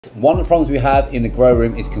One of the problems we have in the grow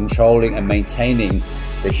room is controlling and maintaining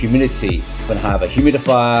the humidity. We're going to have a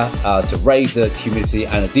humidifier to raise the humidity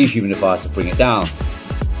and a dehumidifier to bring it down.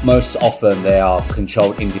 Most often they are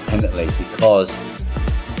controlled independently because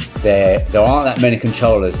there aren't that many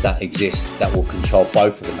controllers that exist that will control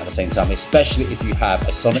both of them at the same time, especially if you have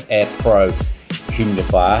a Sonic Air Pro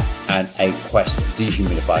humidifier and a Quest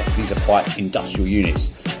dehumidifier. These are quite industrial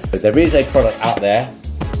units. But there is a product out there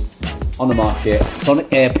on the market,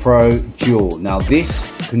 Sonic Air Pro Dual. Now this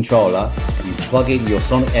controller, you plug in your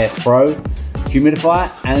Sonic Air Pro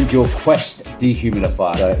humidifier and your Quest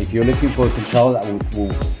dehumidifier. So if you're looking for a controller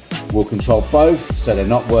that will control both, so they're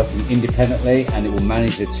not working independently and it will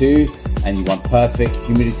manage the two, and you want perfect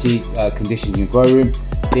humidity conditions in your grow room,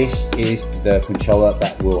 this is the controller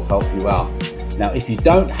that will help you out. Now, if you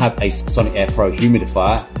don't have a Sonic Air Pro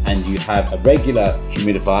humidifier and you have a regular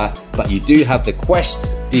humidifier, but you do have the Quest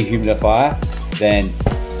dehumidifier, then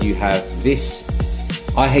you have this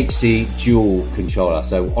IHC Dual controller.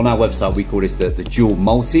 So on our website, we call this the Dual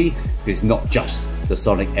Multi, because it's not just the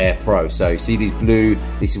Sonic Air Pro. So you see these blue,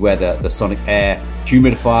 this is where the Sonic Air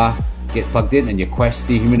humidifier gets plugged in and your Quest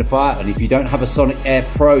dehumidifier. And if you don't have a Sonic Air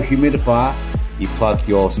Pro humidifier, you plug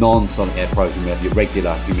your non-Sonic Air Pro humidifier, your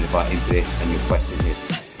regular humidifier into this and your Quest in here.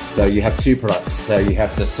 So you have two products. So you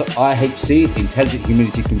have the IHC, Intelligent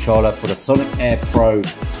Humidity Controller for the Sonic Air Pro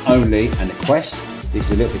only, and the Quest. This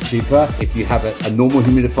is a little bit cheaper. If you have a normal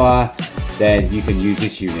humidifier, then you can use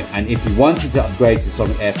this unit. And if you wanted to upgrade to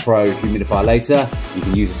Sonic Air Pro humidifier later, you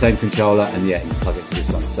can use the same controller and yeah, you plug it to this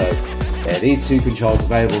one. So yeah, these two controllers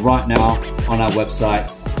available right now on our website.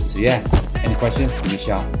 So yeah, any questions, give me a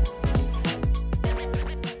shout.